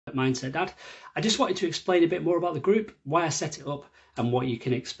Mindset Dad. I just wanted to explain a bit more about the group, why I set it up and what you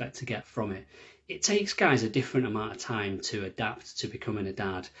can expect to get from it. It takes guys a different amount of time to adapt to becoming a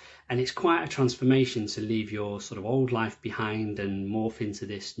dad, and it's quite a transformation to leave your sort of old life behind and morph into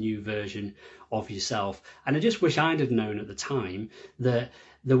this new version of yourself. And I just wish I'd have known at the time that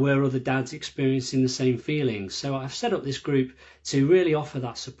there were other dads experiencing the same feelings. So I've set up this group to really offer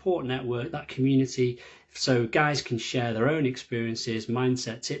that support network, that community, so guys can share their own experiences,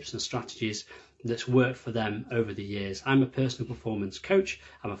 mindset tips and strategies that's worked for them over the years. I'm a personal performance coach.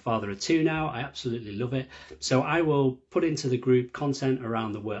 I'm a father of two now. I absolutely love it. So I will put into the group content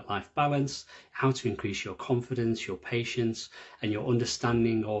around the work-life balance, how to increase your confidence, your patience, and your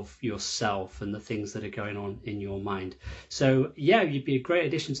understanding of yourself and the things that are going on in your mind. So yeah, you'd be a great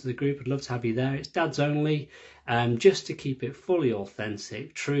addition to the group. I'd love to have you there. It's dads only, just to keep it fully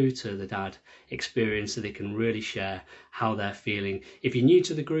authentic, true to the dad experience, so they can really share how they're feeling. If you're new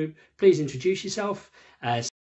to the group, please introduce yourself.